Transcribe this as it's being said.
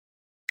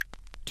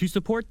To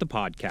support the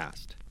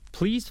podcast,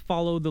 please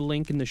follow the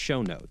link in the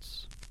show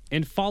notes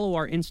and follow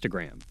our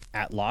Instagram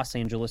at Los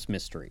Angeles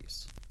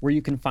Mysteries, where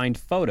you can find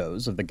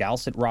photos of the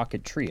Galset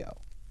Rocket Trio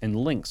and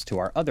links to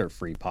our other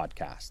free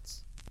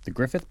podcasts, The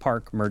Griffith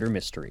Park Murder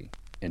Mystery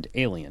and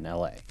Alien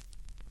LA.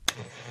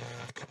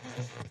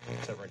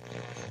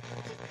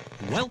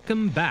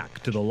 Welcome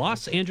back to the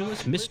Los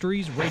Angeles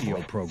Mysteries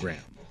radio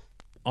program.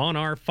 On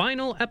our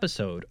final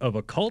episode of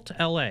Occult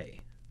LA,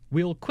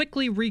 we'll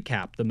quickly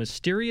recap the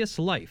mysterious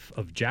life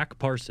of Jack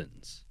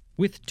Parsons,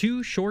 with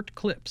 2 short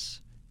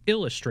clips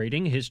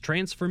illustrating his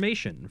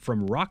transformation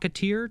from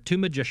rocketeer to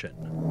magician.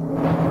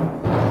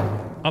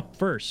 Up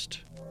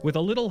first, with a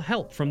little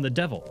help from the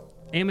devil,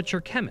 amateur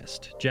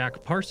chemist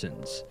Jack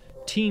Parsons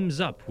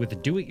teams up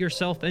with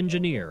do-it-yourself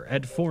engineer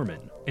Ed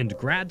Foreman and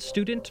grad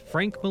student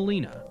Frank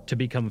Molina to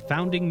become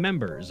founding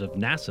members of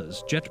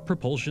NASA's Jet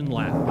Propulsion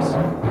Labs.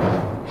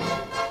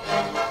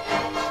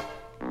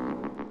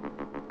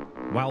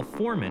 While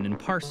Foreman and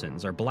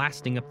Parsons are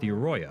blasting up the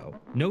Arroyo,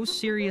 no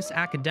serious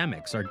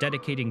academics are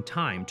dedicating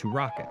time to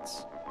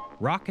rockets.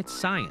 Rocket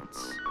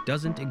science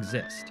doesn't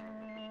exist.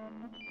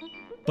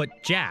 But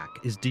Jack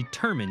is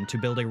determined to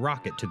build a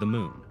rocket to the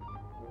moon.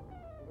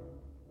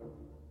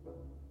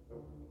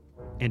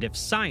 And if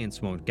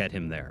science won't get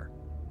him there,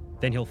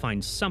 then he'll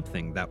find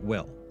something that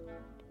will.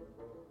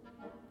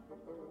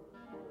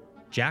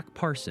 Jack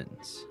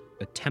Parsons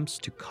attempts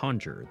to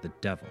conjure the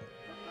devil.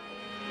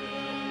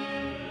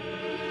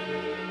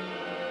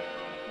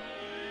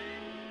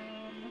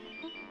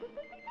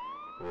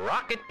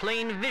 Rocket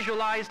plane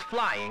visualized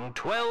flying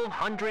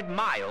 1,200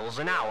 miles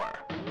an hour.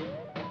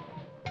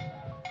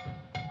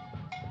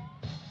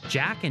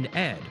 Jack and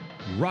Ed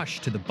rush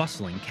to the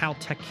bustling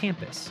Caltech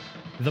campus.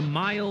 The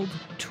mild,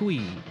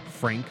 twee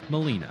Frank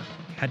Molina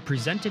had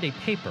presented a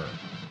paper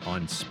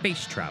on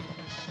space travel.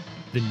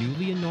 The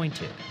newly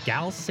anointed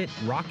Galset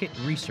Rocket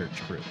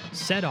Research Group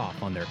set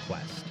off on their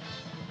quest.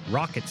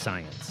 Rocket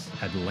science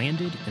had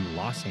landed in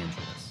Los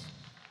Angeles.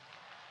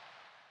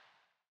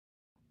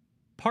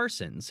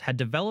 Parsons had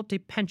developed a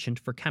penchant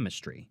for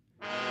chemistry.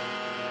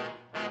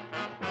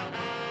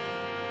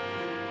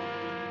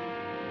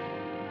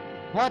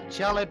 What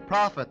shall it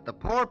profit the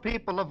poor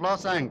people of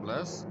Los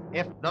Angeles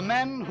if the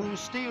men who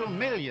steal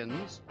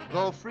millions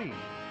go free?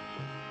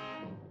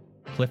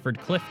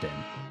 Clifford Clifton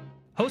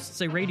hosts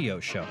a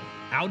radio show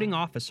outing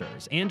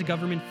officers and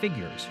government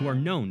figures who are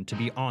known to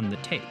be on the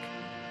take.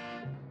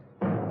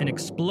 An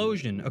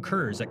explosion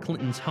occurs at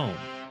Clinton's home.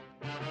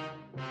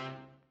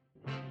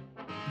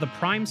 The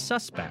prime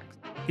suspect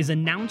is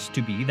announced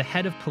to be the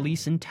head of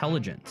police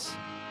intelligence,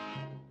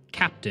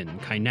 Captain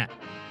Kynette.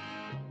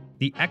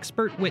 The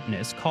expert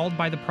witness called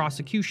by the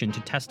prosecution to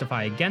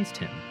testify against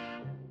him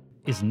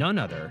is none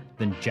other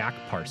than Jack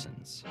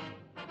Parsons.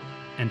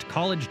 And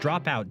college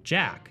dropout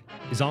Jack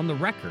is on the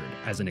record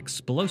as an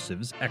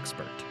explosives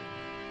expert.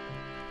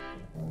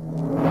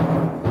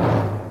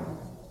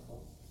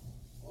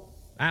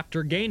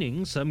 After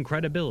gaining some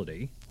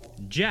credibility,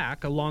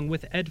 Jack, along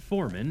with Ed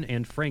Foreman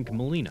and Frank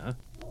Molina,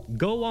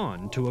 go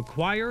on to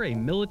acquire a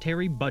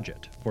military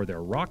budget for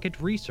their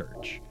rocket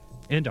research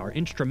and are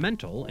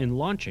instrumental in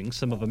launching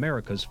some of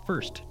America's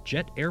first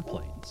jet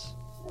airplanes.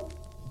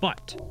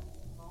 But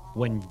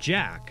when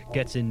Jack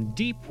gets in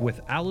deep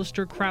with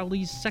Aleister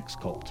Crowley's sex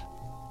cult,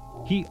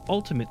 he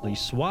ultimately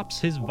swaps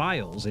his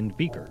vials and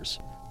beakers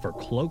for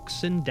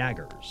cloaks and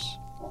daggers.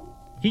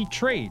 He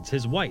trades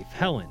his wife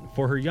Helen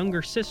for her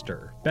younger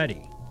sister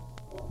Betty,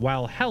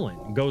 while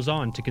Helen goes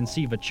on to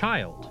conceive a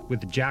child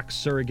with Jack's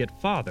surrogate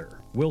father,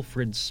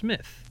 Wilfred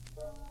Smith.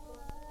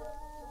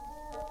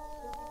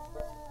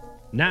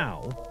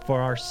 Now, for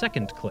our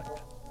second clip,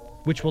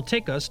 which will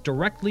take us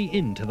directly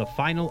into the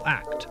final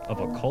act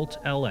of Occult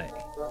LA.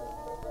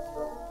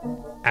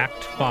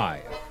 Act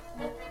 5,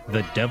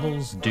 The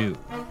Devil's Due.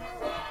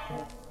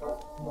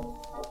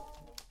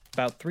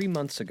 About 3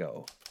 months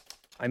ago,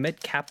 I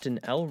met Captain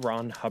L.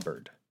 Ron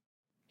Hubbard.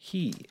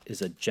 He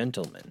is a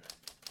gentleman,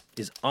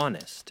 is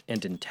honest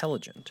and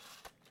intelligent,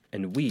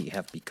 and we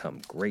have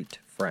become great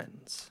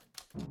friends.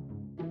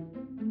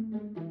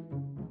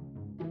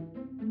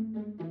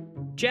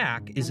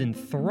 Jack is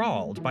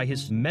enthralled by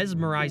his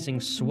mesmerizing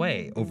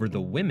sway over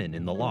the women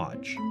in the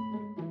lodge.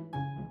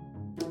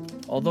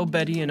 Although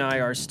Betty and I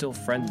are still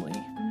friendly,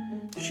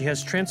 she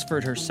has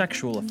transferred her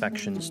sexual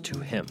affections to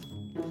him.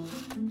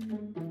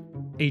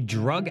 A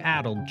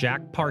drug-addled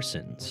Jack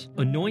Parsons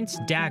anoints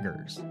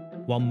daggers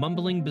while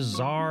mumbling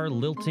bizarre,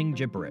 lilting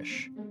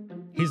gibberish.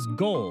 His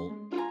goal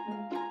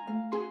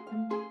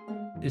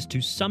is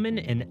to summon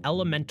an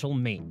elemental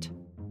mate.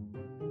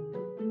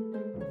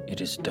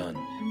 It is done.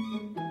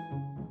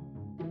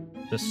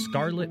 The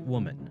Scarlet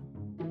Woman,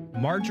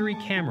 Marjorie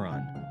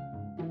Cameron,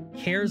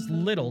 cares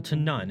little to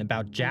none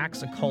about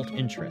Jack's occult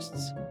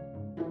interests,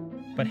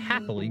 but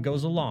happily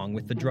goes along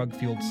with the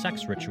drug-fueled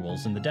sex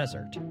rituals in the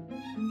desert.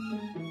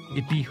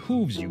 It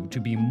behooves you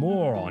to be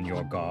more on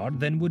your guard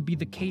than would be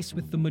the case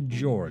with the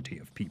majority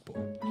of people.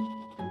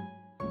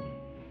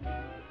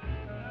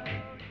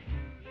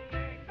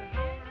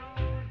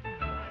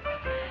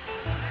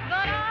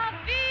 But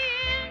I've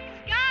been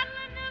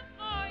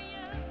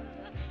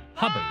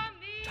Hubbard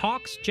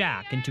talks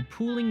Jack into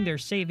pooling their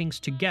savings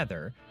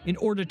together in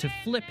order to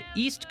flip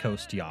East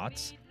Coast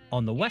yachts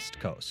on the West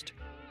Coast.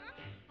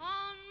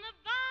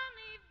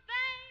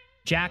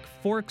 Jack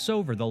forks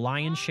over the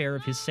lion's share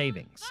of his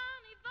savings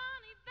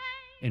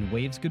and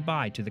waves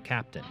goodbye to the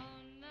captain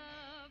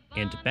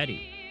and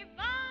Betty,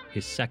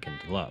 his second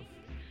love.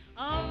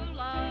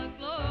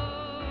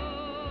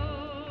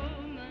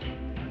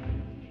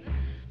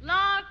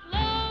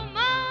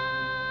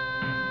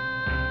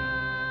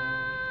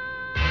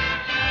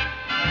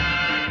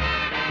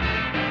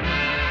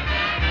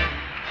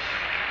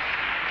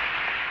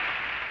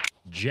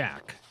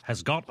 Jack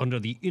has got under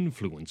the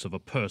influence of a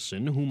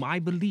person whom I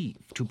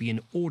believe to be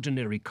an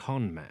ordinary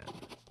con man.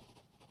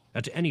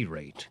 At any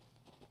rate,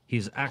 he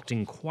is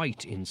acting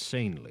quite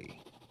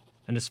insanely,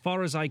 and as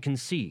far as I can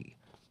see,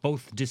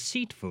 both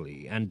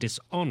deceitfully and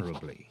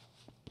dishonorably.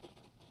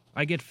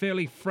 I get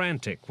fairly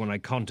frantic when I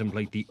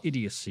contemplate the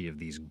idiocy of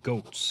these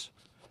goats.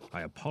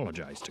 I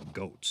apologize to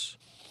goats.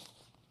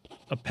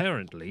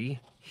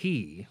 Apparently,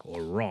 he,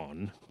 or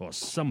Ron, or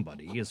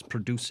somebody is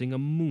producing a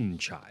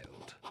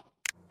Moonchild.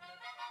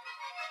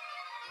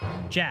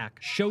 Jack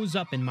shows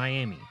up in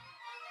Miami,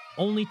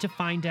 only to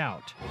find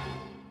out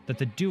that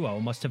the duo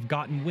must have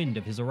gotten wind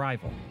of his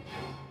arrival.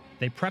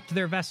 They prepped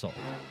their vessel,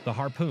 the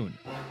Harpoon,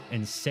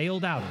 and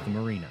sailed out of the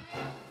marina.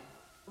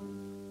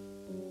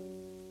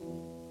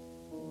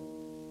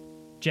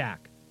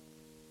 Jack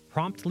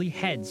promptly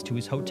heads to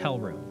his hotel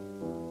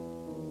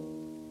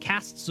room,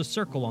 casts a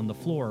circle on the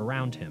floor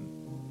around him,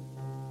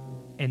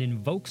 and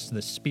invokes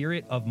the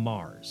spirit of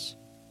Mars,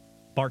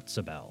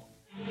 Bartzabel.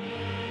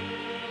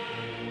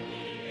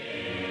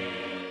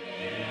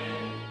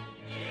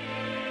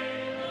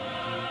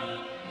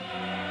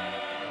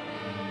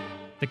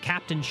 The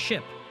captain's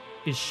ship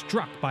is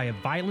struck by a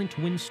violent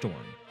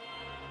windstorm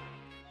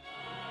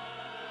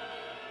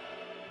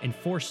and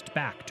forced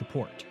back to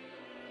port.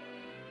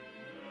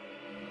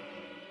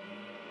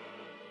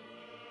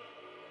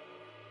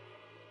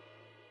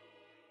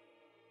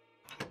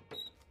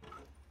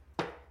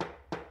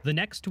 The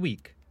next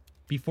week,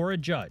 before a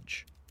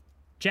judge,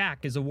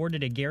 Jack is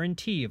awarded a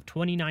guarantee of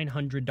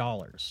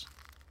 $2,900,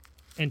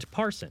 and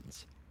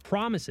Parsons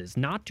promises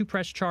not to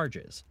press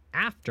charges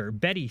after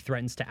Betty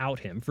threatens to out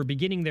him for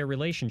beginning their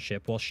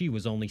relationship while she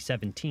was only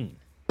 17.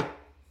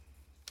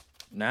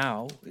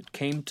 Now it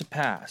came to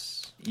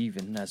pass,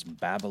 even as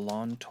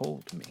Babylon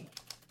told me.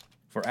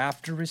 For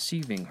after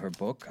receiving her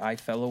book, I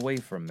fell away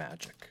from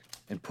magic,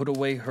 and put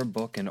away her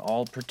book and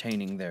all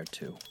pertaining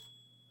thereto.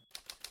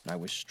 And I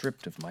was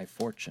stripped of my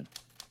fortune,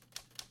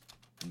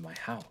 and my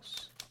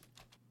house,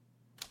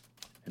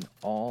 and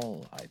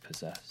all I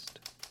possessed.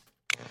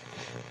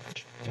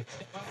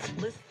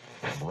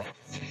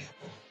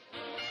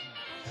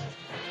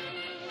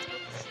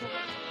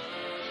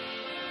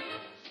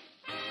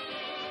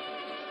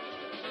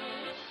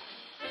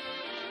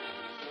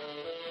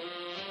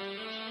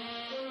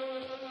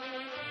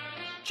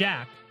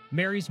 Jack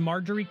marries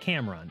Marjorie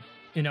Cameron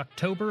in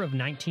October of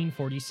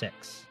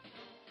 1946.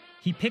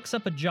 He picks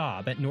up a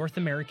job at North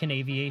American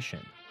Aviation,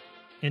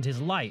 and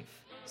his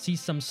life sees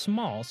some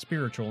small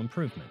spiritual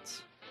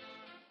improvements.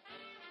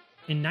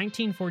 In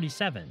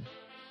 1947,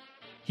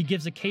 he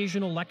gives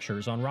occasional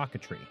lectures on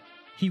rocketry.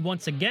 He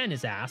once again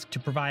is asked to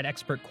provide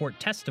expert court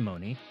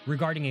testimony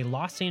regarding a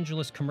Los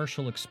Angeles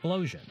commercial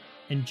explosion,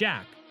 and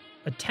Jack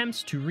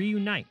attempts to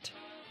reunite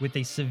with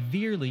a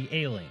severely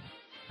ailing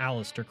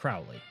Aleister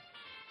Crowley.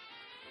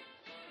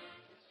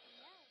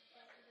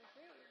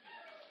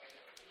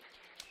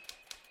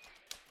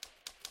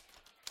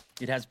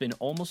 It has been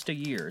almost a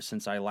year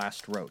since I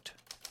last wrote.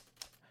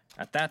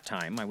 At that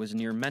time, I was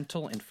near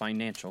mental and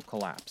financial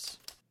collapse.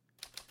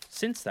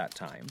 Since that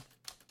time,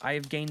 I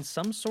have gained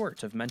some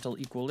sort of mental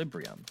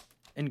equilibrium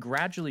and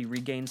gradually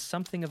regained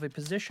something of a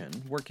position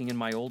working in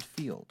my old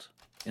field,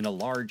 in a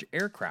large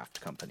aircraft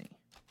company.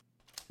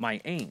 My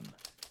aim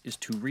is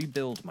to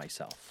rebuild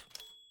myself.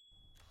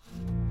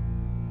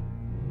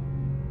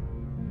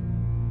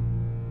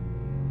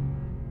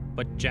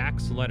 But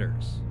Jack's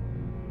letters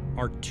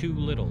are too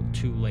little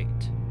too late.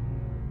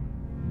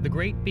 The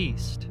great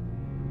beast,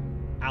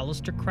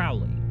 Aleister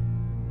Crowley,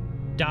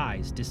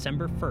 dies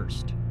December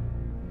 1st,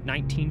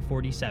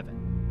 1947.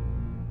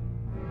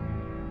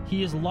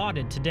 He is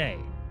lauded today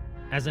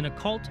as an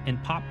occult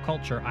and pop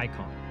culture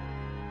icon,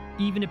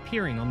 even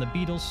appearing on the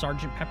Beatles'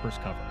 Sgt. Pepper's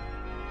cover.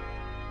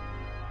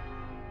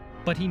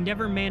 But he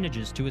never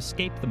manages to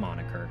escape the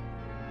moniker,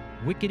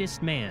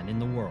 wickedest man in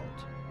the world.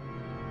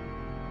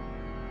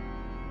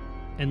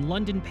 And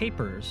London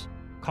papers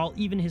call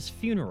even his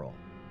funeral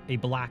a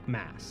black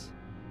mass.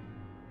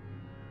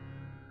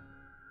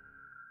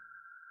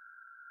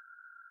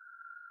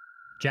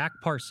 Jack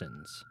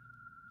Parsons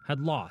had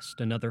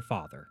lost another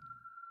father.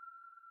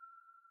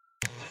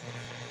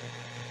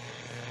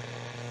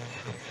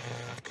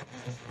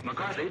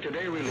 McCarthy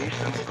today released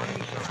an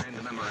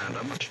unsigned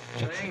memorandum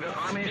saying that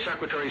Army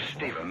Secretary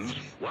Stevens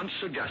once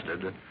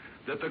suggested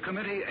that the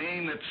committee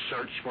aim its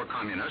search for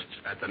communists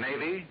at the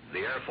Navy, the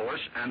Air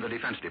Force, and the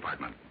Defense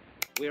Department.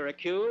 We're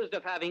accused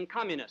of having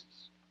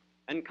communists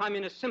and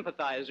communist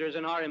sympathizers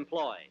in our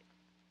employ.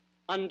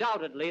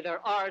 Undoubtedly,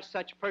 there are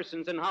such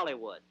persons in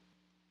Hollywood,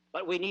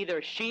 but we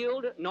neither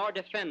shield nor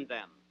defend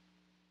them.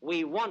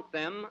 We want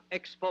them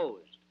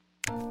exposed.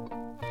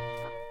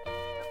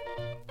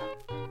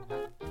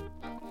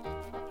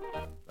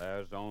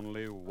 There's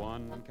only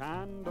one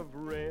kind of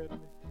red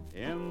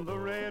in the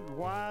red,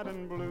 white,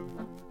 and blue.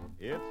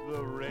 It's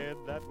the red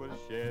that was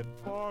shed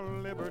for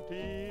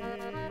liberty.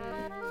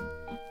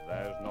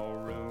 There's no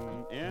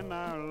room in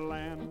our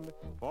land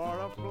for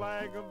a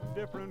flag of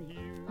different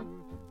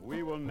hue.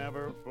 We will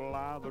never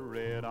fly the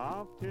red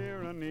of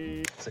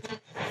tyranny.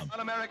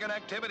 Un-American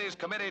Activities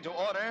Committee to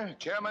order.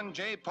 Chairman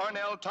J.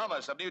 Parnell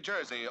Thomas of New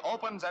Jersey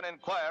opens an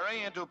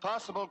inquiry into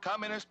possible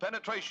communist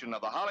penetration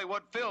of the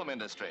Hollywood film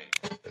industry.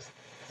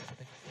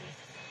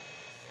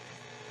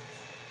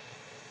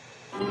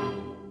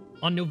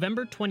 On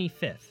November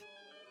 25th,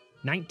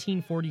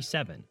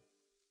 1947,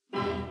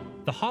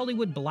 the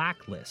Hollywood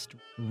blacklist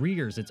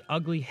rears its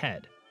ugly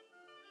head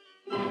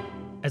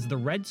as the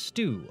red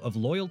stew of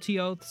loyalty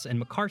oaths and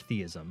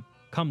McCarthyism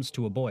comes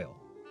to a boil.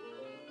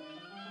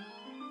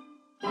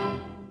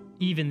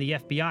 Even the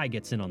FBI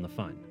gets in on the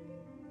fun,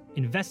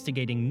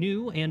 investigating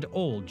new and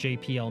old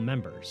JPL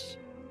members.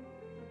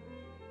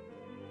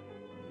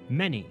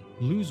 Many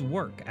lose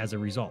work as a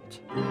result.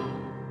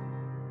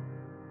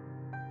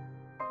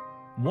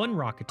 One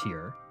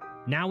Rocketeer,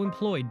 now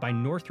employed by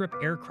Northrop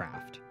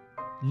Aircraft,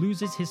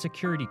 loses his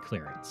security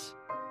clearance.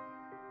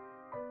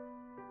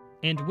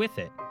 And with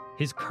it,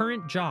 his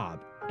current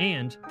job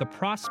and the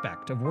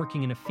prospect of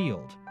working in a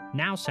field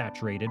now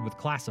saturated with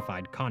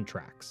classified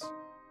contracts.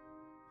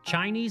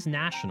 Chinese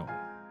national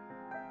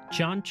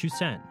Jian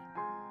Chusen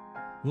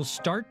will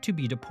start to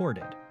be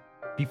deported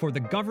before the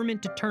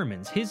government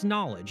determines his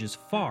knowledge is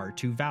far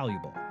too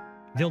valuable.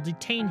 They'll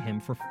detain him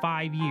for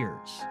 5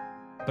 years,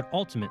 but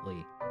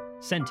ultimately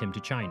send him to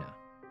China.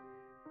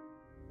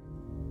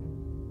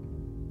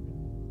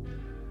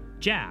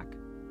 Jack,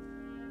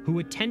 who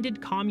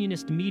attended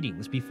communist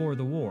meetings before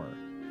the war,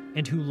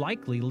 and who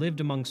likely lived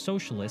among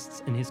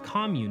socialists in his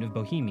commune of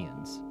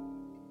Bohemians,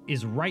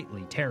 is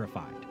rightly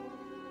terrified.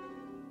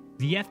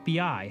 The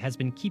FBI has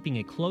been keeping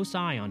a close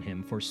eye on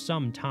him for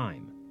some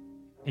time,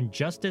 and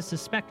just as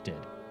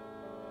suspected,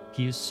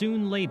 he is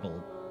soon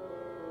labeled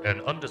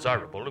an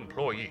undesirable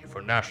employee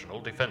for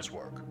national defense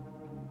work.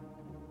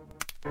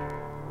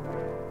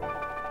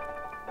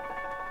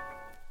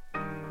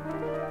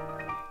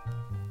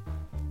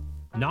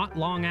 Not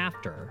long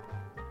after,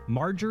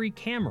 Marjorie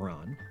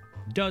Cameron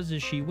does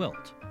as she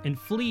wilt and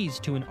flees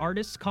to an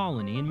artist's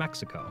colony in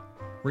Mexico,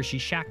 where she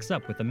shacks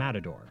up with a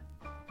matador.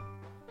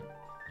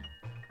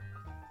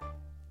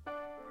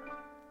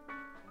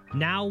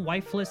 Now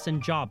wifeless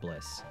and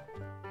jobless,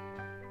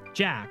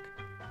 Jack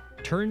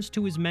turns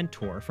to his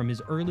mentor from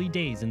his early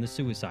days in the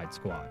Suicide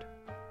Squad,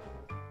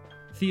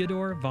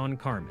 Theodore von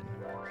Karman.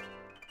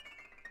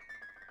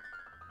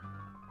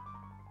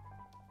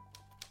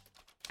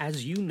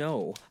 As you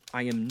know,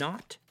 I am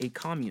not a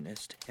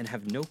communist and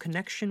have no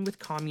connection with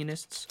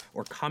communists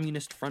or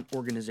communist front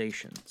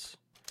organizations.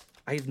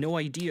 I have no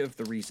idea of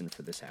the reason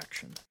for this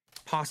action.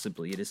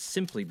 Possibly it is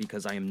simply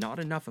because I am not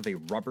enough of a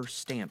rubber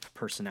stamp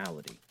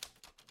personality.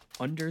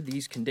 Under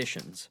these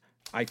conditions,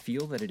 I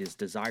feel that it is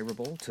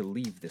desirable to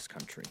leave this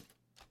country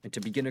and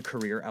to begin a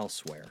career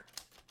elsewhere,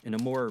 in a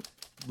more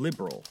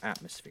liberal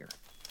atmosphere.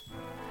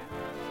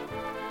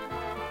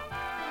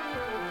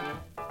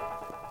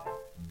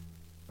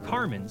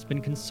 Carmen's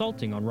been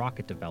consulting on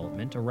rocket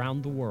development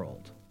around the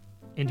world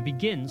and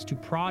begins to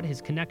prod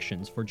his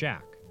connections for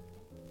Jack.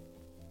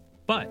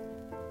 But,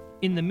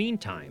 in the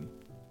meantime,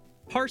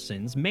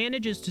 Parsons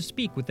manages to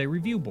speak with a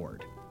review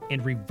board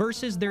and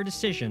reverses their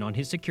decision on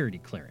his security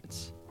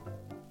clearance.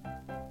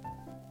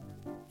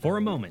 For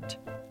a moment,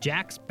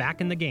 Jack's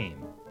back in the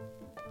game,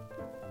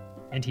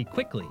 and he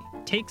quickly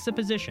takes a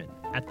position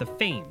at the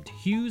famed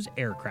Hughes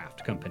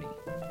Aircraft Company.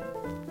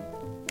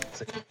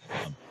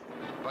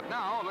 But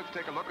now, let's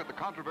take a look at the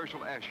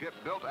controversial airship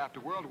built after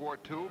World War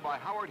II by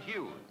Howard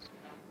Hughes.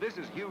 This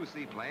is Hughes'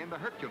 seaplane, the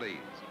Hercules,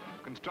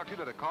 constructed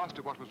at a cost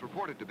of what was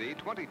reported to be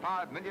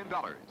 $25 million,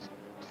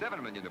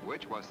 $7 million of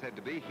which was said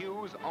to be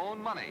Hughes'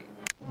 own money.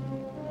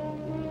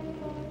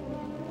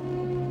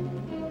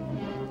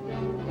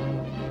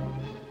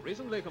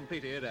 Recently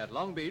completed at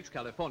Long Beach,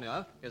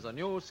 California, is a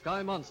new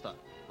Sky Monster,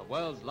 the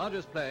world's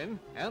largest plane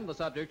and the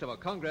subject of a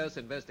Congress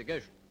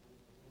investigation.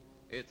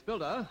 Its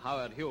builder,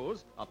 Howard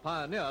Hughes, a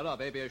pioneer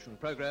of aviation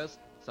progress,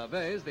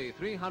 surveys the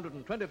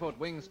 320-foot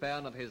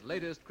wingspan of his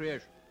latest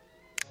creation.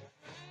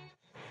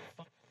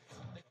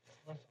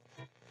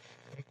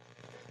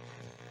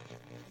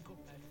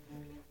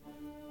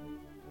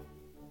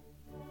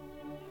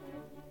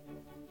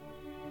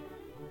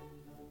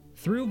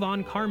 Through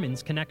von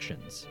Karman's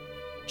connections,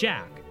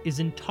 Jack is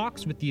in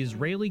talks with the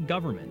Israeli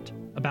government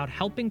about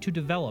helping to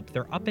develop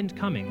their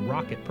up-and-coming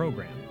rocket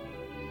program.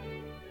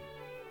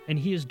 And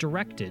he is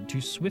directed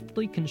to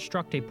swiftly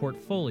construct a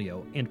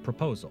portfolio and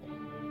proposal.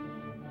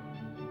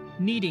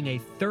 Needing a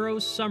thorough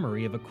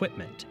summary of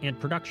equipment and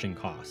production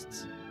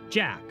costs,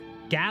 Jack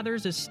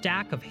gathers a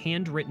stack of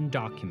handwritten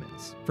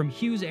documents from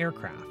Hughes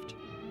Aircraft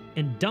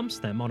and dumps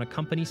them on a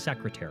company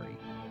secretary.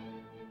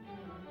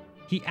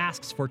 He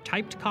asks for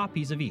typed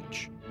copies of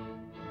each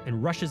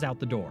and rushes out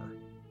the door.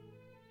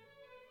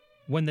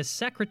 When the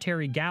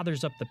secretary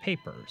gathers up the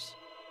papers,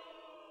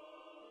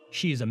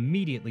 she is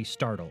immediately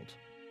startled.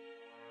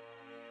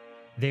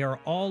 They are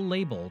all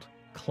labeled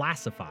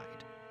classified.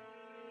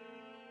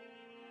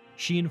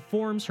 She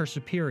informs her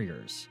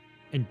superiors,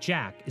 and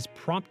Jack is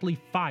promptly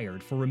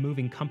fired for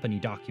removing company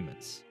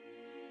documents.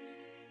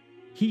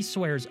 He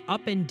swears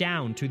up and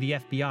down to the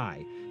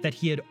FBI that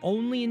he had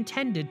only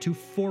intended to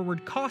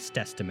forward cost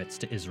estimates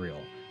to Israel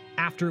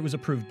after it was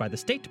approved by the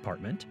State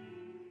Department,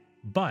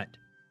 but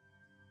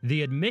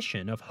the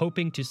admission of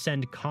hoping to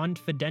send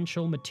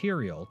confidential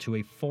material to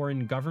a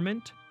foreign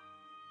government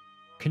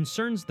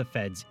concerns the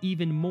feds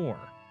even more.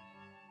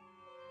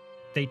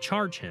 They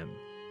charge him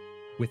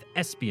with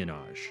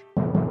espionage.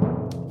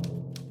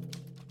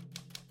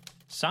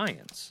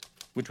 Science,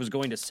 which was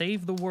going to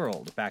save the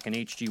world back in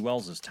H.G.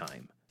 Wells's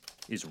time,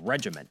 is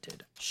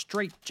regimented,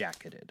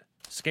 straitjacketed,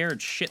 scared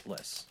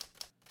shitless.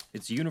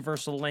 Its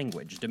universal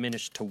language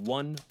diminished to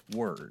one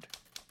word: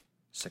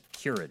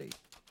 security.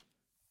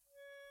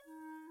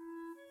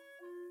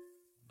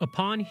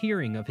 Upon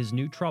hearing of his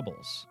new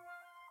troubles,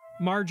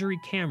 Marjorie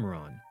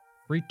Cameron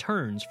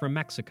returns from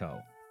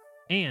Mexico,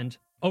 and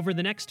over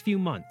the next few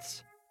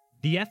months,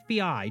 the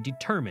FBI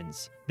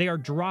determines they are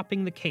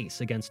dropping the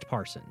case against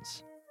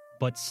Parsons,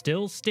 but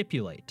still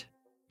stipulate,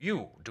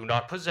 You do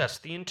not possess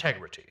the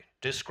integrity,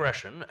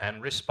 discretion,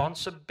 and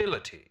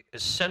responsibility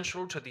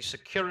essential to the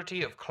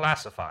security of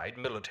classified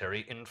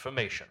military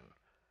information.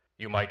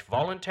 You might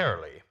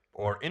voluntarily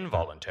or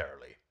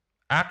involuntarily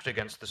act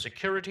against the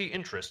security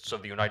interests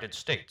of the United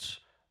States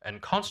and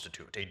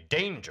constitute a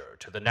danger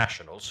to the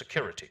national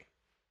security.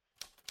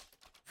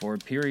 For a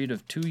period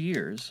of 2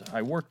 years,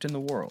 I worked in the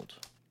world,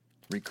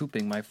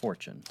 recouping my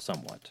fortune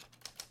somewhat.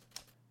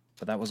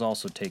 But that was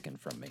also taken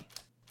from me,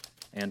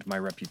 and my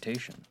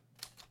reputation,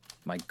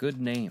 my good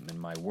name in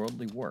my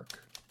worldly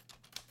work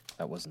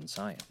that was in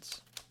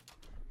science.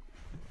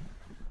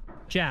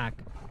 Jack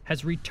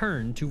has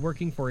returned to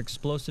working for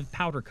explosive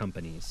powder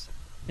companies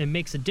and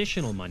makes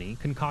additional money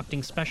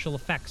concocting special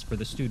effects for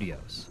the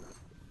studios.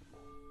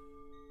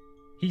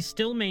 He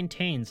still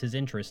maintains his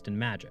interest in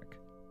magic,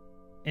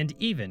 and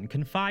even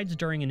confides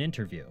during an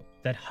interview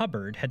that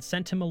Hubbard had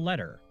sent him a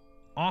letter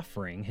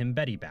offering him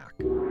Betty back.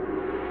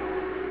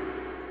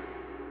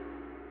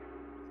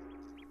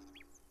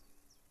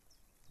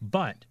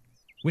 But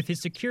with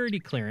his security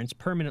clearance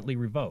permanently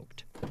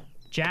revoked,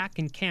 Jack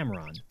and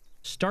Cameron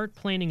start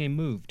planning a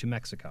move to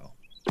Mexico.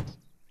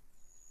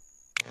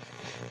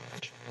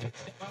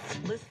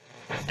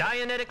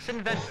 Dianetics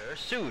inventor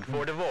sued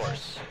for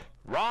divorce.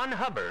 Ron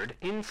Hubbard,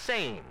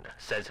 insane,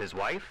 says his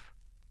wife.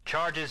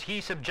 Charges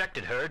he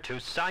subjected her to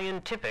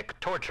scientific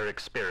torture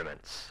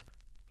experiments.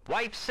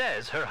 Wife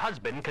says her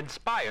husband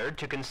conspired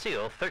to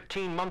conceal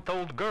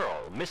 13-month-old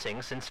girl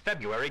missing since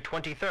February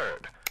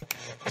 23rd.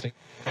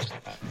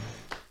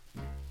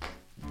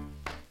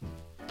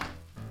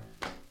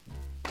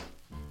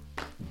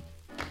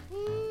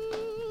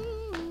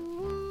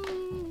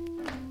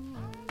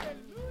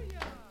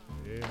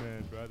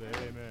 Amen, brother,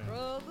 amen.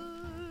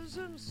 Brothers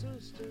and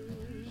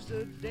sisters,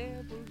 the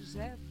devil's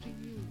after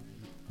you.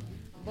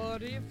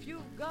 But if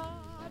you've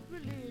got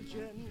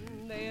religion,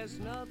 there's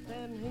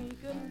nothing he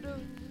can do.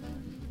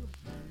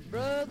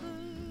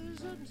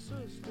 Brothers and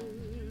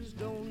sisters,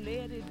 don't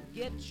let it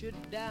get you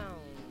down.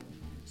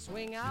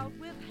 Swing out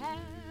with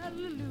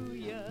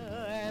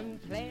hallelujah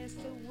and pass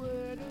the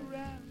word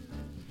around.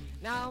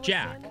 Now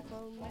Jack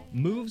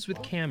moves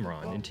with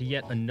Cameron into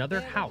yet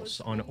another house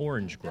on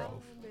Orange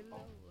Grove.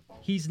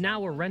 He's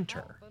now a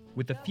renter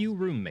with a few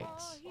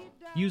roommates,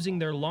 using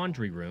their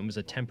laundry room as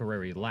a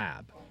temporary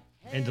lab,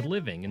 and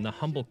living in the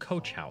humble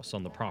coach house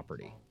on the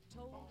property.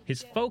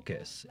 His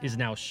focus is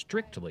now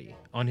strictly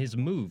on his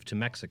move to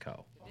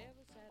Mexico.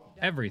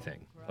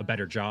 Everything, a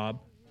better job,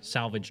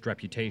 salvaged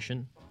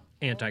reputation,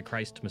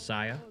 Antichrist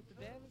Messiah,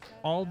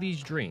 all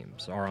these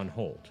dreams are on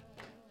hold.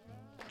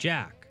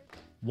 Jack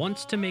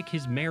wants to make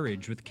his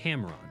marriage with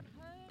Cameron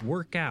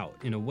work out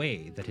in a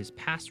way that his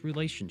past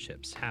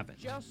relationships haven't.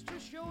 Just to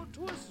show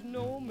 'twas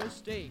no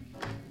mistake,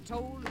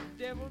 told the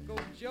devil go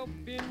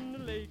jump in the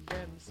lake,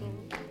 and so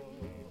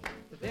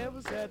the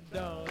devil said,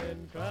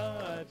 darling,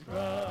 cried,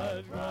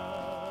 cried,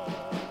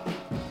 cried.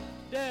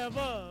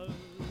 Devil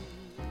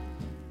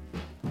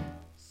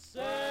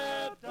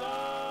said,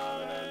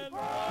 darling,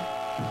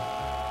 cried.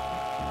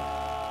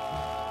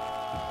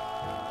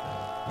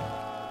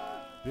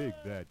 Dig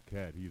that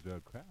cat, he's a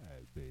cry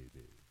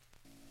baby.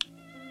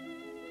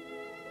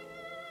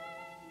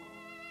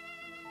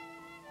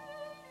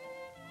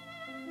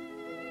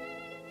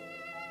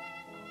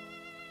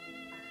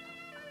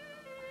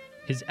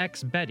 His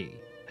ex Betty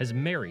has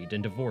married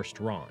and divorced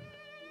Ron.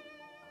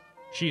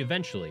 She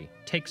eventually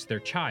takes their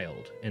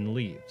child and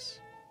leaves.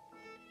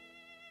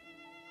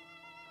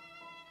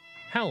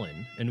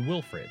 Helen and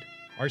Wilfred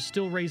are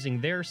still raising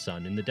their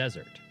son in the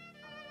desert.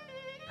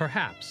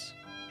 Perhaps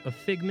a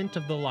figment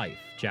of the life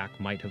Jack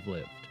might have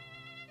lived.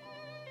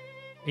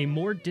 A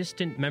more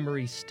distant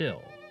memory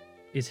still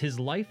is his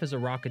life as a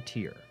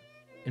rocketeer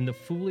and the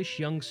foolish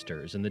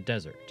youngsters in the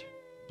desert,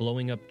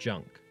 blowing up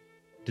junk,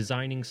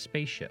 designing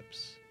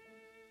spaceships,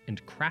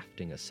 and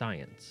crafting a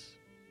science.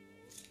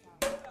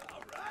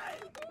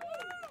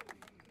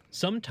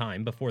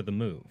 Sometime before the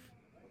move,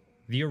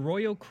 the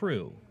Arroyo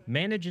crew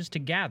manages to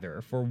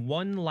gather for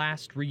one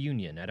last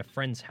reunion at a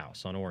friend's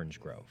house on Orange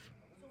Grove.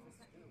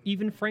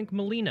 Even Frank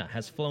Molina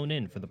has flown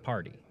in for the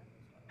party,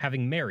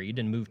 having married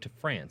and moved to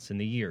France in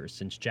the years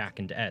since Jack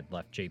and Ed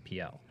left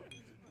JPL.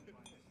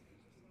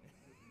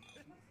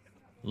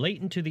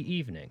 Late into the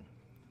evening,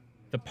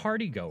 the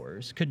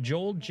partygoers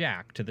cajoled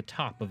Jack to the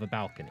top of a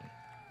balcony,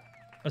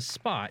 a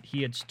spot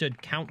he had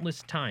stood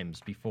countless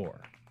times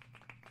before.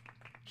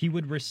 He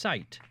would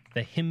recite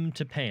the hymn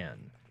to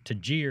Pan, to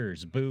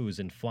jeers, booze,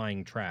 and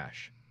flying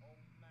trash.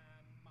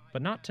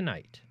 But not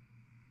tonight.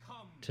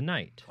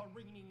 Tonight,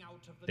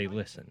 they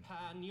listen.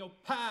 Pan, yo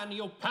Pan,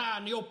 yo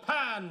Pan, yo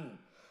Pan!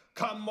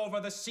 Come over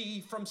the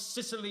sea from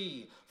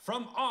Sicily,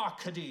 from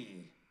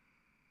Arcady.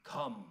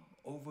 Come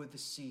over the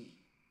sea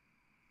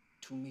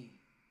to me.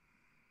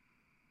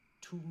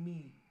 To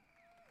me.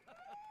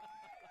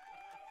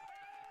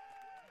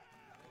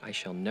 I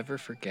shall never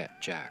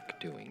forget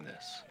Jack doing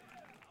this.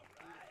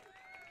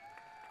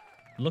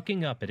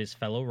 Looking up at his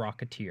fellow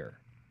rocketeer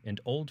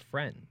and old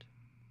friend,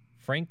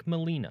 Frank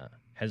Molina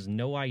has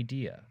no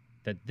idea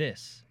that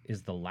this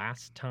is the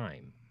last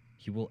time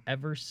he will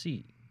ever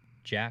see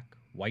Jack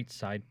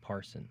Whiteside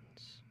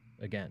Parsons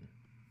again.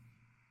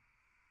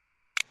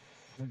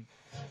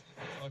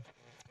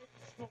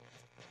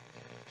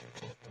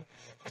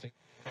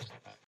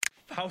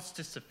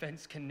 Faustus'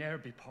 offense can ne'er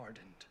be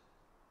pardoned.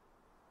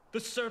 The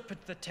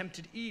serpent that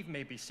tempted Eve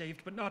may be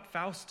saved, but not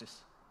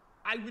Faustus.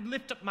 I would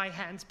lift up my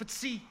hands, but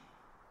see,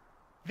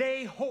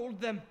 they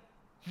hold them.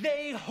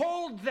 They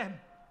hold them.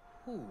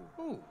 Who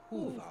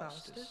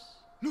Faustus?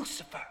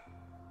 Lucifer.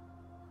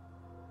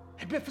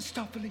 And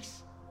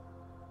Mephistopheles.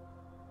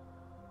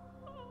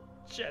 Oh,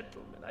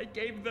 gentlemen, I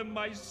gave them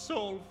my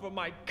soul for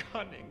my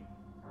cunning.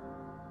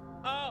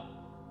 Ah,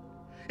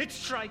 it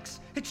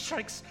strikes.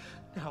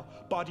 Now,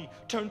 body,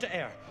 turn to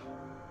air.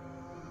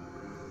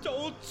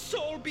 Old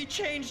soul be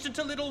changed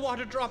into little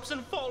water drops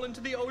and fall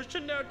into the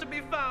ocean, ne'er to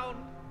be found.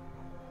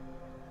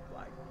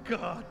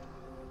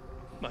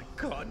 My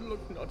God,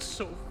 look not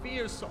so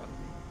fierce on me.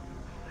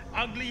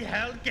 Ugly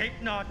hell,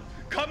 gape not.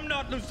 Come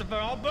not, Lucifer,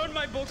 I'll burn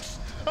my books.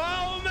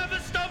 Oh,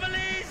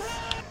 Mephistopheles!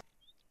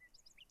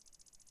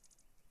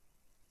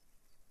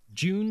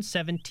 June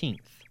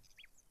 17th,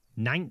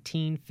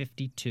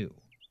 1952.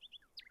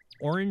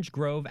 Orange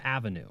Grove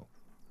Avenue,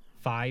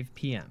 5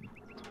 p.m.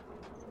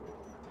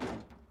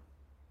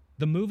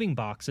 The moving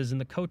boxes in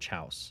the coach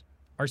house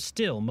are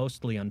still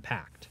mostly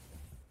unpacked.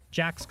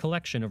 Jack's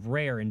collection of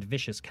rare and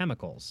vicious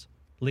chemicals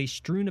lay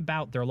strewn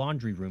about their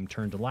laundry room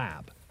turned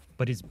lab,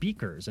 but his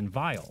beakers and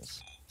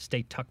vials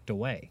stay tucked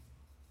away.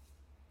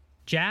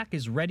 Jack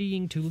is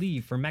readying to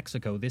leave for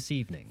Mexico this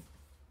evening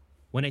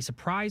when a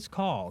surprise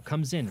call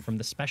comes in from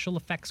the Special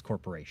Effects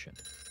Corporation.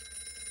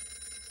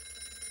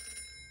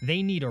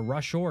 They need a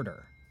rush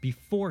order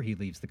before he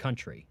leaves the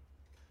country.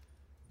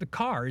 The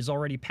car is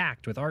already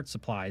packed with art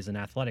supplies and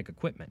athletic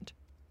equipment,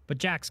 but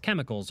Jack's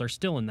chemicals are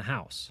still in the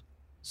house.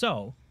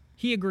 So,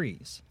 he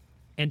agrees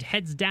and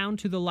heads down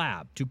to the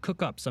lab to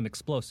cook up some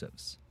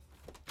explosives.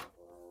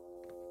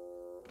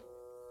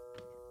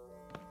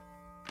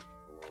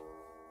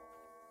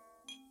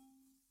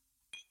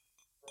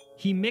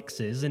 He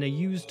mixes in a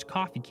used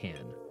coffee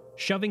can,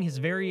 shoving his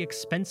very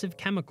expensive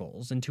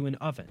chemicals into an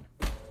oven,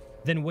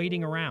 then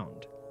waiting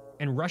around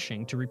and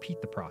rushing to repeat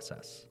the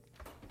process.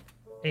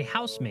 A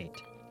housemate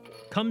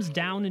comes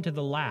down into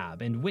the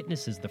lab and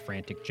witnesses the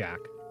frantic Jack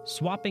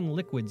swapping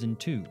liquids in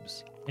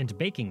tubes and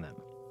baking them.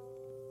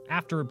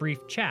 After a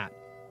brief chat,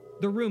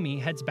 the roomie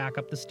heads back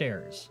up the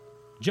stairs,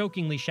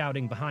 jokingly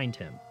shouting behind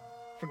him,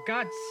 "For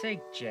God's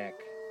sake, Jack,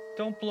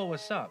 don't blow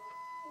us up."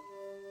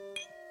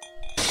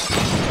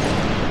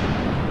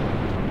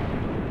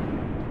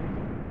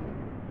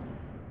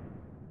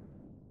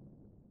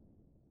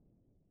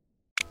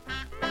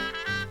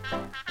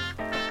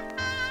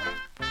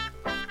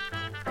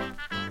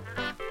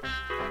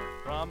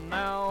 From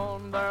now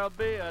on there'll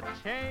be a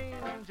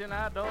change, and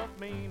I don't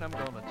mean I'm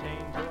gonna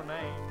change your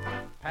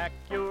name. Pack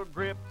your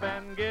grip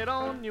and get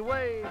on your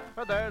way,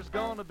 or there's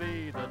gonna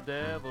be the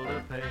devil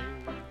to pay.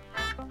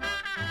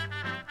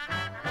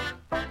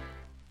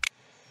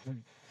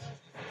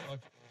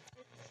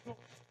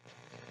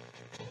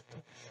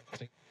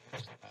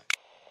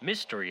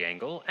 Mystery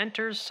Angle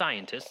enters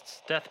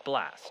scientist's death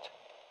blast.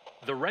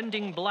 The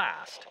rending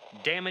blast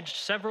damaged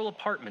several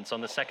apartments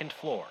on the second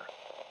floor.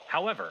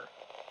 However,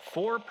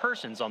 4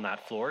 persons on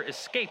that floor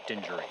escaped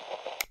injury.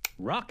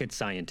 Rocket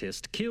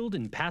scientist killed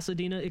in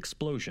Pasadena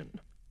explosion.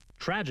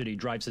 Tragedy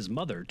drives his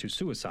mother to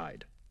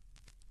suicide.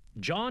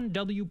 John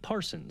W.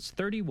 Parsons,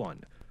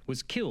 31,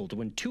 was killed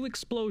when 2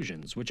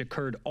 explosions, which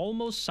occurred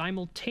almost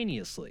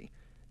simultaneously,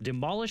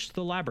 demolished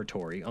the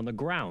laboratory on the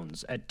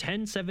grounds at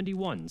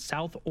 1071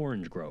 South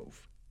Orange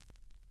Grove.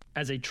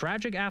 As a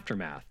tragic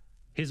aftermath,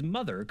 his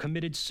mother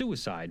committed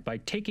suicide by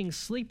taking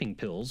sleeping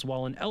pills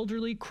while an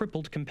elderly,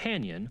 crippled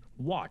companion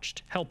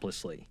watched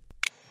helplessly.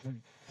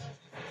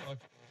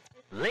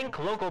 Link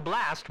local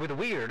blast with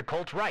weird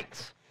cult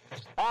rites.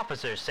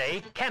 Officers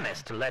say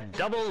chemist led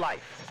double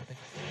life.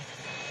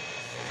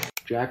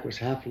 Jack was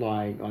half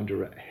lying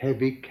under a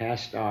heavy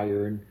cast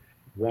iron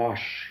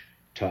wash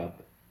tub.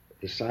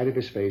 The side of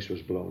his face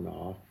was blown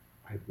off.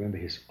 I remember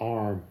his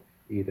arm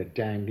either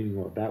dangling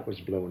or that was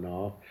blown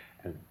off,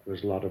 and there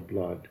was a lot of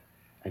blood.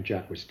 And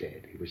Jack was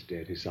dead. He was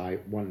dead. His eye,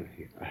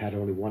 I had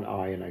only one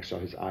eye, and I saw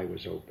his eye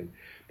was open,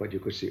 but you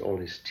could see all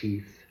his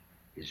teeth,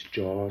 his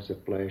jaws, the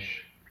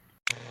flesh.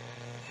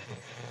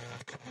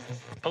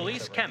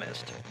 Police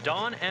chemist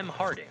Don M.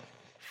 Harding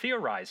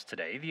theorized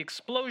today the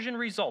explosion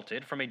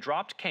resulted from a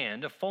dropped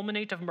can of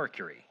fulminate of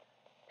mercury.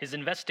 His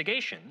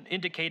investigation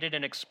indicated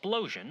an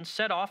explosion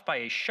set off by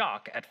a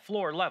shock at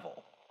floor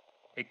level.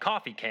 A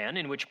coffee can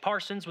in which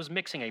Parsons was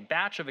mixing a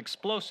batch of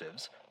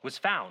explosives was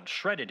found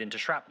shredded into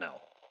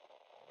shrapnel.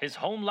 His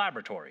home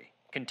laboratory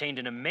contained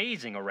an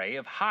amazing array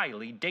of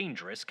highly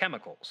dangerous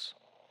chemicals.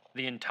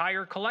 The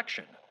entire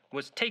collection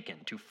was taken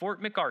to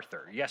Fort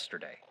MacArthur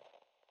yesterday.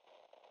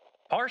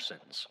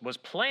 Parsons was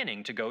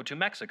planning to go to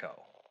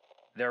Mexico.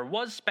 There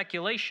was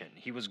speculation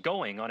he was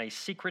going on a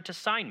secret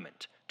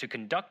assignment to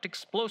conduct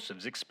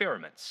explosives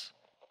experiments.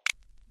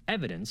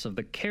 Evidence of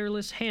the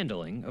careless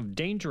handling of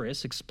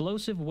dangerous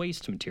explosive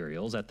waste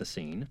materials at the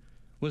scene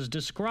was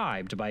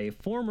described by a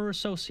former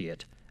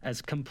associate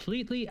as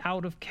completely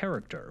out of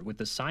character with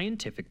the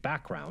scientific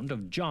background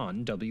of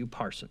John W.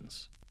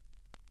 Parsons.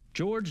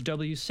 George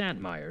W.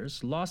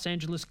 Santmeyers, Los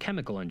Angeles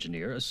chemical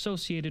engineer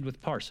associated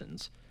with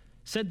Parsons,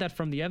 said that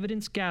from the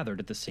evidence gathered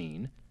at the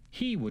scene,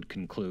 he would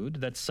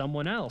conclude that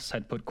someone else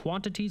had put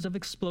quantities of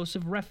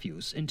explosive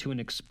refuse into an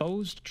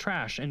exposed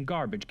trash and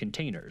garbage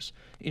containers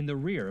in the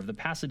rear of the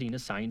Pasadena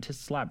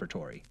scientists'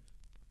 laboratory.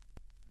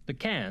 The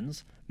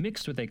cans,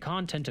 mixed with a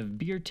content of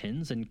beer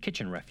tins and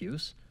kitchen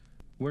refuse,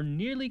 were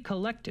nearly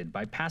collected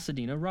by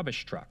Pasadena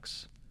rubbish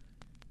trucks.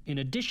 In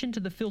addition to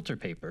the filter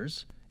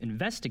papers,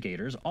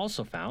 investigators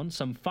also found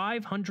some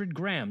 500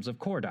 grams of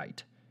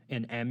cordite,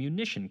 an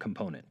ammunition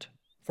component.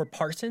 For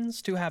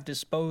Parsons to have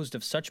disposed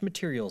of such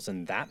materials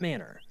in that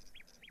manner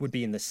would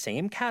be in the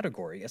same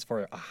category as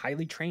for a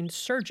highly trained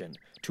surgeon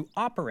to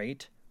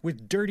operate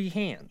with dirty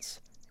hands.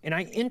 And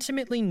I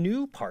intimately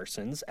knew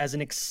Parsons as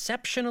an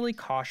exceptionally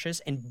cautious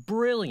and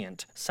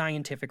brilliant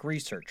scientific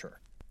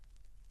researcher.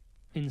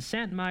 In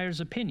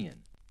Santmeyer's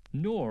opinion,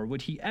 nor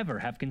would he ever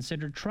have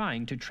considered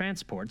trying to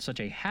transport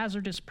such a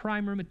hazardous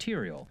primer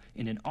material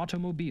in an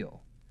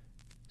automobile.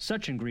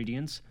 Such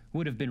ingredients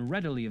would have been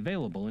readily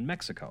available in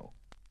Mexico.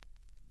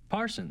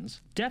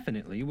 Parsons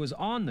definitely was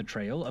on the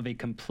trail of a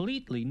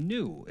completely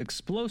new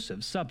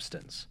explosive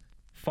substance,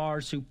 far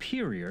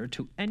superior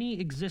to any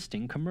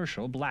existing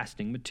commercial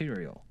blasting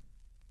material.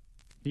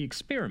 The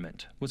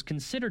experiment was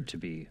considered to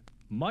be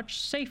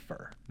much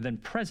safer than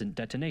present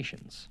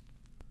detonations.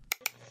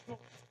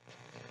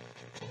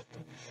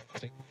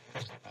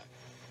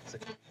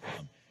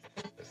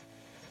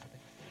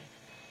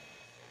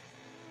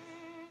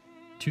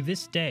 To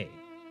this day,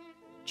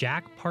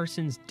 Jack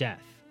Parsons'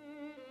 death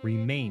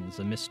remains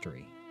a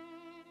mystery.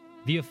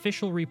 The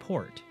official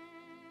report,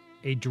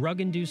 a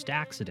drug-induced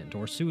accident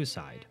or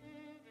suicide,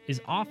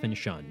 is often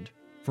shunned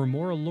for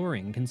more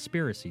alluring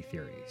conspiracy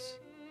theories.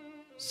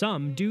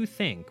 Some do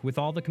think, with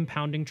all the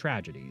compounding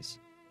tragedies,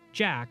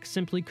 Jack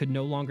simply could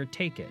no longer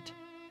take it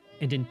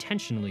and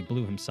intentionally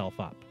blew himself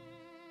up.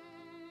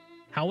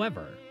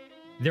 However,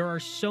 there are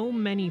so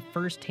many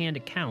first-hand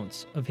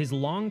accounts of his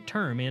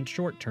long-term and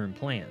short-term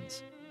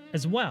plans,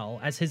 as well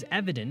as his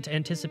evident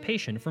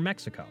anticipation for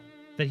Mexico,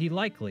 that he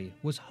likely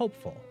was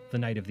hopeful the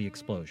night of the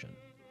explosion.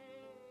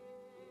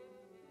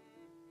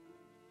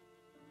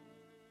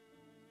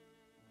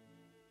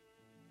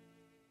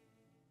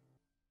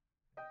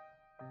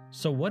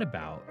 So what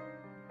about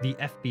the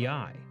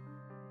FBI,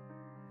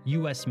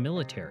 US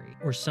military,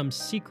 or some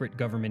secret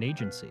government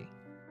agency?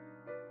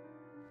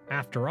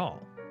 After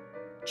all,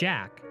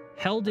 Jack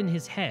held in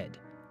his head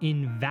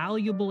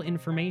invaluable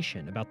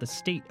information about the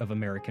state of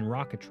American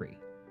rocketry.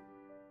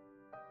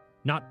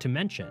 Not to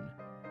mention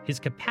his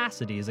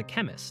capacity as a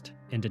chemist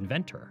and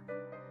inventor.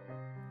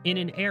 In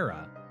an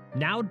era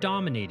now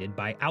dominated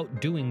by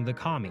outdoing the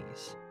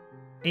commies,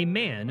 a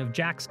man of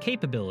Jack's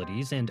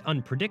capabilities and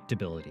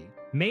unpredictability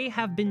may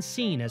have been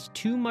seen as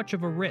too much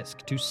of a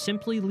risk to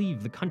simply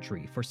leave the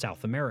country for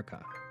South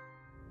America.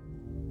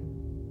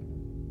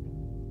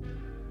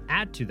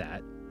 Add to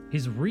that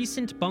his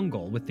recent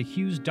bungle with the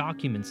Hughes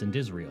documents in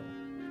Israel,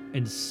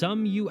 and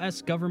some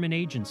U.S. government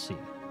agency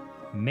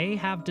may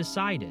have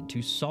decided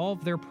to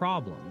solve their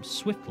problems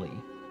swiftly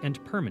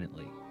and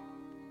permanently.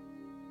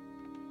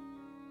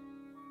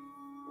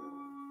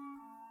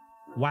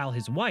 While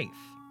his wife,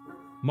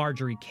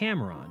 Marjorie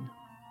Cameron,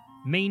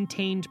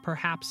 maintained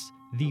perhaps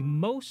the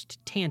most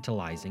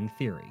tantalizing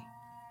theory.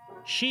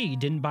 She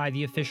didn't buy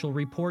the official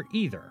report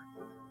either,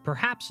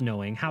 perhaps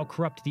knowing how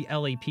corrupt the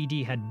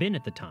LAPD had been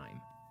at the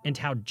time, and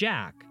how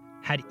Jack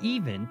had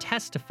even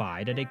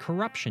testified at a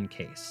corruption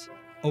case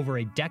over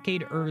a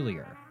decade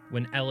earlier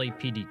when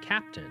LAPD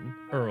Captain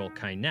Earl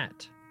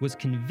Kynette was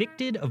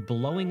convicted of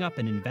blowing up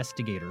an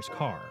investigator's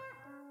car.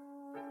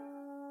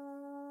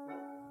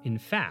 In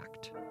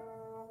fact,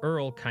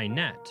 Earl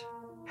Kynette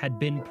had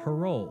been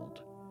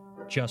paroled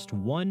just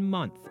 1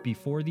 month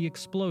before the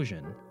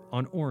explosion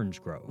on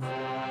Orange Grove.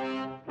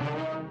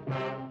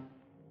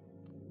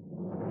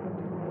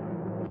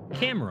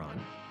 Cameron,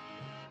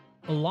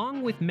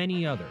 along with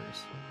many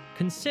others,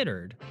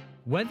 considered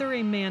whether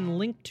a man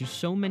linked to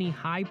so many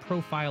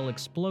high-profile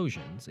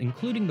explosions,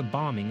 including the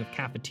bombing of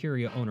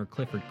cafeteria owner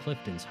Clifford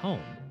Clifton's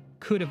home,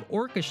 could have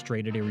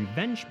orchestrated a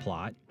revenge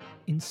plot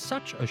in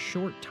such a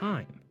short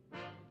time.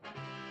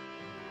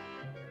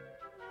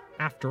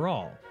 After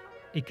all,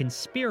 a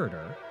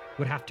conspirator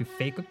would have to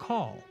fake a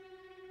call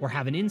or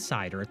have an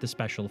insider at the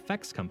special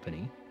effects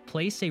company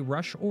place a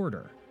rush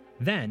order,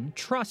 then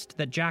trust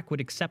that Jack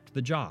would accept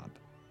the job,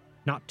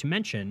 not to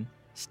mention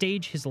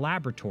stage his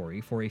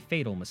laboratory for a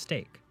fatal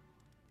mistake.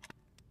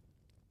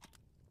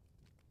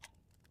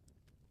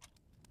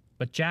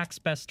 But Jack's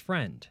best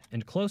friend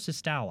and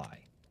closest ally,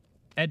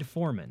 Ed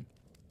Foreman,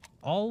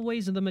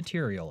 always the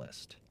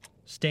materialist,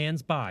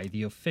 stands by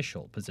the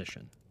official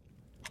position.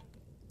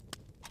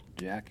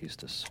 Jack used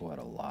to sweat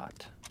a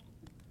lot.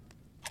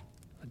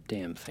 A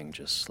damn thing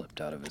just slipped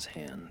out of his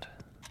hand.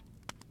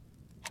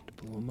 It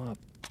blew him up.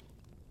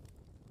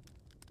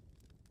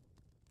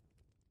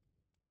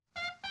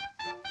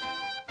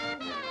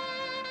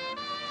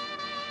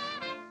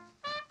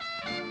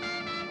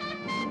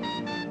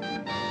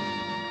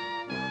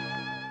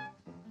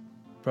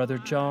 Brother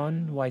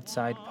John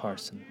Whiteside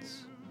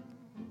Parsons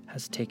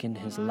has taken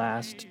his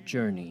last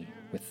journey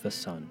with the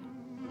sun.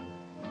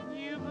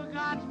 You've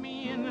got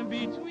me in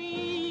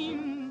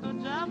between the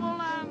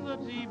devil and the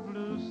deep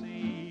blue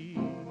sea.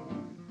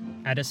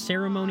 At a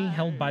ceremony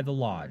held by the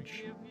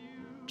lodge,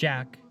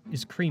 Jack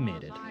is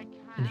cremated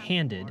and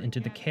handed into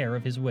the care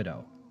of his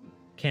widow,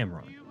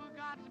 Cameron.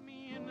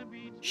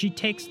 She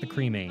takes the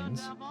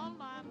cremains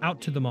out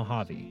to the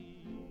Mojave,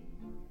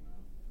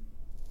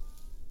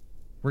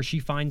 where she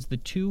finds the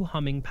 2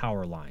 humming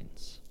power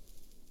lines.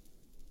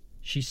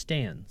 She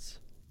stands,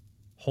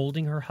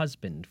 holding her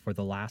husband for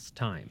the last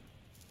time,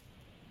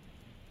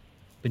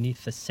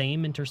 beneath the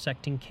same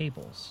intersecting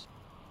cables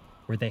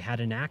where they had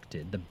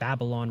enacted the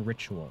Babylon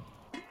ritual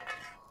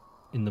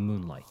in the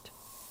moonlight.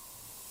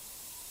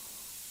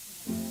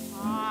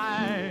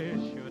 I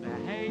should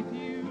hate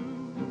you,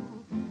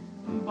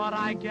 but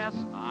I guess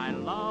I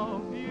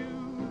love you.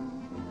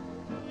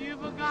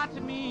 You've got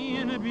me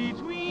in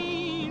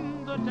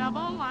between the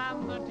devil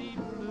and the deep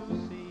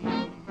blue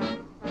sea.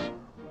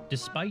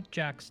 Despite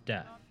Jack's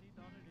death,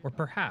 or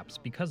perhaps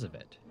because of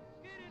it,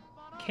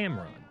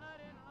 Cameron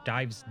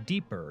dives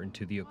deeper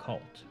into the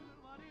occult.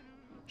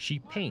 She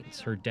paints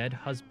her dead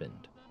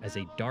husband as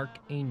a dark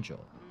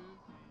angel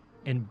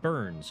and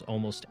burns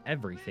almost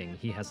everything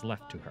he has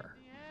left to her.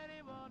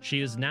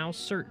 She is now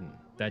certain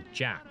that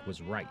Jack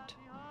was right.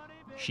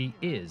 She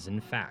is,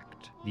 in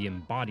fact, the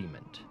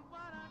embodiment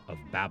of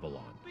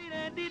Babylon.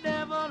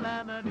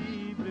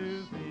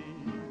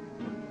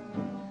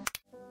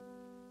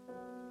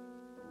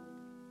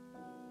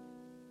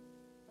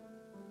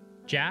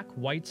 Jack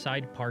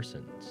Whiteside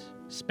Parsons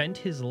spent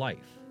his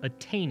life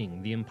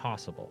attaining the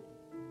impossible,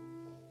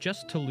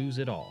 just to lose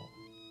it all.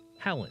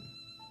 Helen,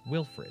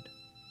 Wilfred,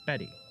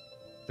 Betty,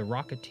 the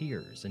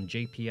Rocketeers, and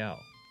JPL,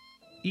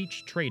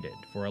 each traded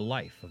for a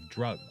life of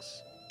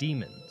drugs,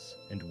 demons,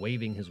 and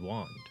waving his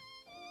wand.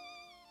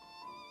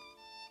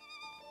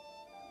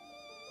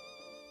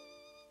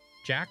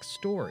 Jack's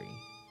story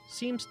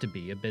seems to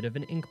be a bit of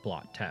an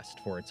inkblot test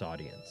for its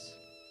audience.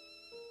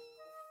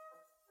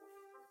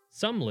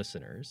 Some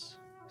listeners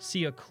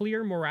see a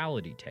clear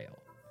morality tale,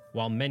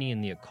 while many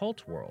in the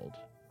occult world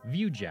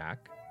view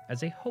Jack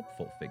as a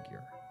hopeful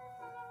figure,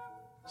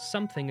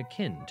 something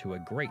akin to a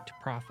great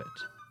prophet.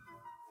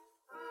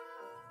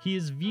 He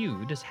is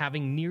viewed as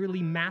having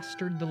nearly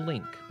mastered the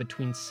link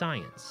between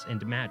science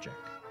and magic.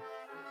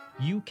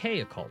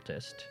 UK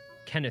occultist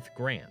Kenneth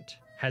Grant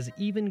has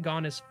even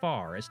gone as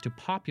far as to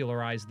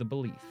popularize the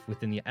belief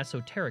within the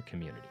esoteric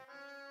community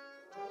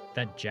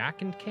that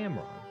Jack and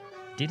Cameron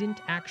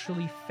didn't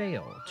actually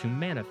fail to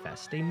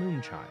manifest a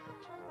Moonchild.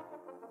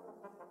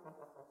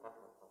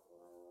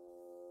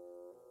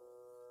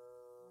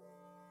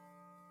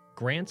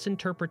 Grant's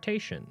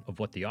interpretation of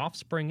what the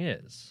offspring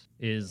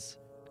is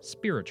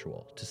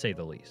spiritual, to say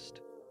the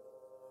least.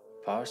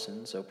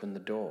 Parsons opened the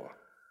door,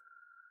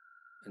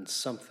 and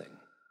something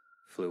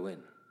flew in.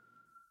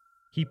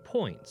 He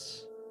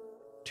points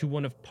to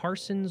one of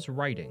Parsons'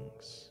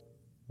 writings,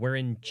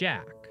 wherein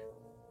Jack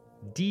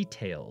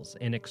details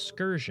an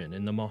excursion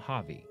in the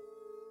Mojave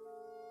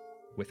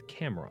with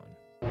Cameron.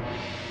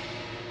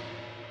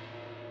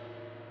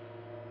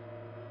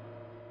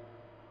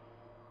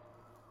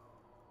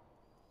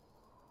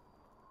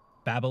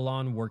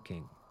 Babylon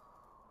Working,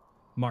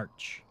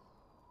 March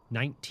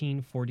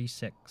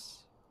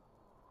 1946.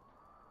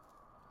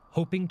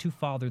 Hoping to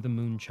father the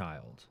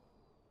Moonchild,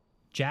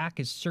 Jack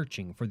is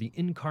searching for the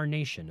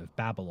incarnation of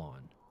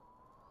Babylon.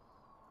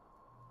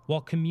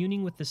 While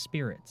communing with the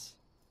spirits,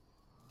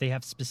 they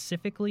have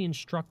specifically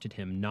instructed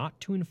him not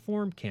to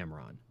inform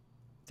Cameron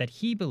that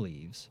he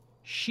believes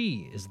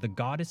she is the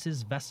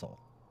goddess's vessel.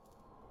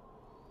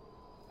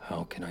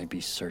 How can I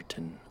be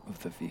certain of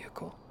the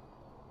vehicle?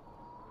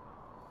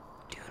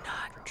 Do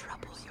not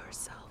trouble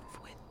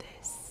yourself with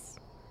this.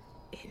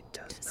 It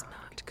does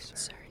not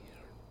concern you.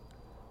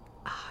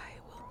 I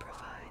will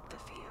provide the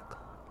vehicle.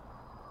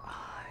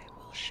 I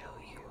will show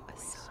you a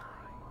sign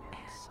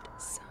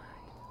and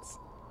signs.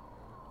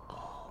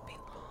 All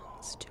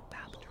belongs to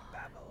Babylon.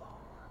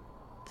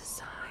 The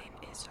sign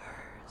is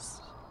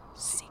hers,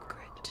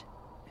 secret,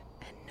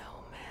 and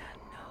no man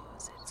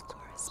knows its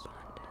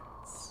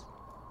correspondence.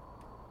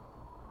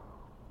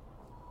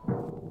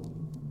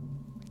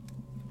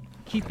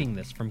 Keeping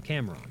this from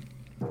Cameron,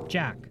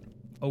 Jack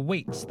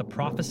awaits the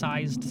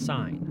prophesized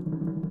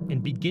sign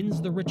and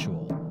begins the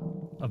ritual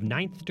of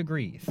 9th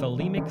degree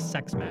thelemic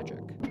sex magic.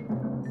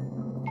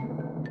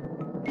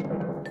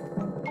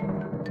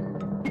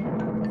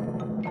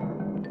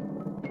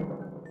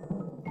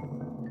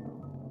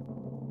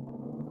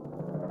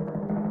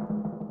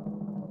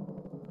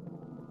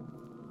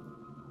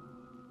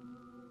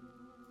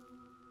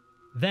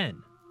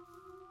 Then,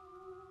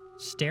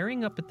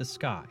 staring up at the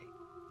sky,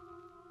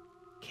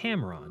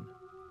 Cameron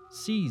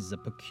sees a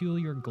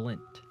peculiar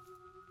glint.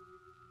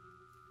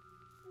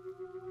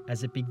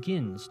 As it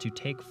begins to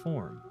take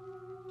form,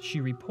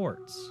 she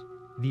reports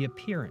the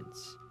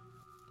appearance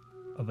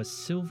of a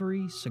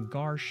silvery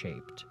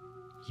cigar-shaped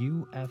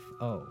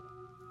UFO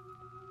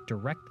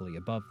directly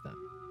above them.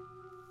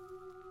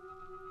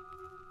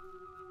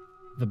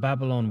 The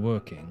Babylon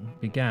working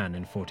began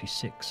in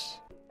 46,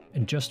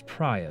 and just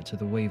prior to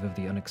the wave of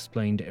the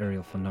unexplained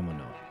aerial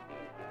phenomenon,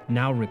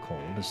 now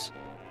recalled as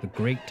the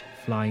Great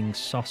Flying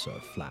Saucer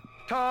Flap.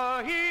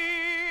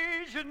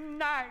 Tahitian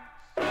nights,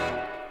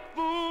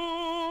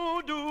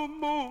 voodoo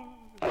moon,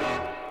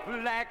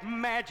 black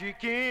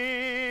magic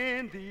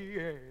in the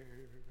air.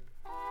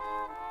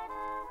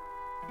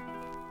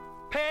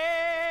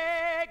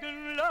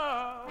 Pagan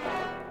love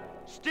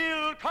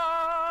still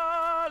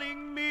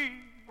calling me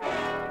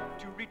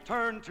to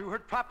return to her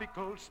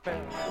tropical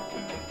spell.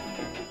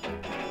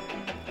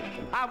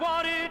 I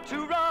wanted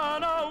to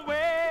run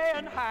away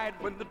and hide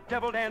when the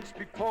devil danced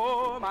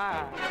before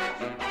my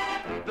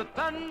eyes. The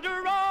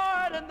thunder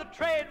roared and the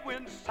trade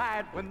wind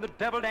sighed when the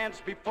devil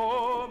danced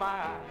before my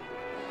eyes.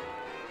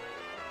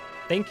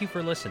 Thank you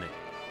for listening.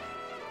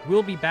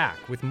 We'll be back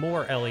with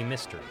more LA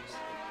Mysteries.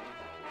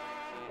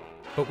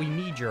 But we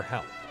need your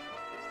help.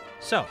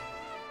 So,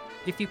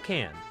 if you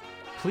can,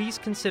 please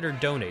consider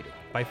donating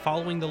by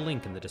following the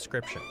link in the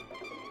description.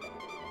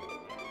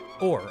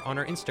 Or on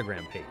our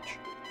Instagram page,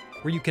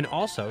 where you can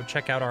also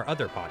check out our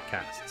other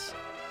podcasts,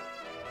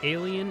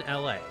 Alien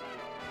LA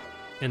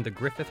and the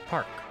Griffith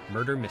Park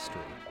Murder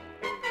Mystery.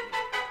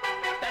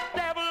 That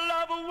devil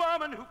of a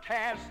woman who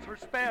cast her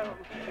spell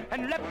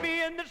and left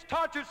me in this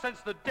torture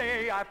since the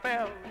day I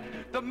fell.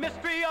 The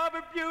mystery of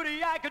her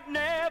beauty I could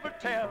never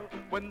tell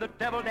when the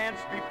devil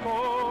danced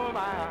before my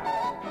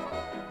eyes.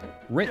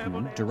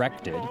 Written,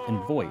 directed,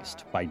 and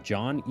voiced by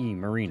John E.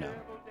 Marino,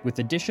 with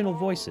additional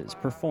voices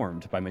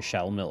performed by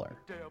Michelle Miller.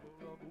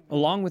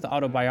 Along with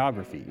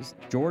autobiographies,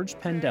 George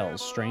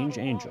Pendel's Strange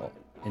Angel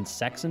and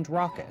Sex and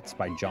Rockets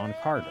by John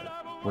Carter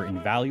were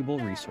invaluable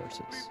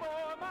resources.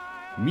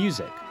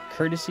 Music,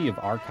 courtesy of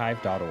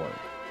archive.org.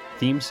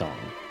 Theme song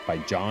by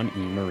John E.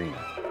 Marino.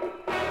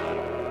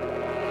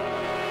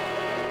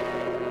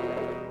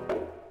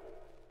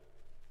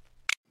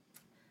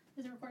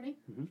 Is it recording?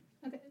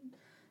 Mm-hmm. Okay.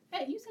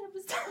 Hey, you said it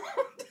was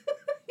stopped.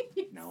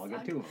 Now I'll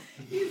get to him.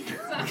 You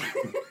suck.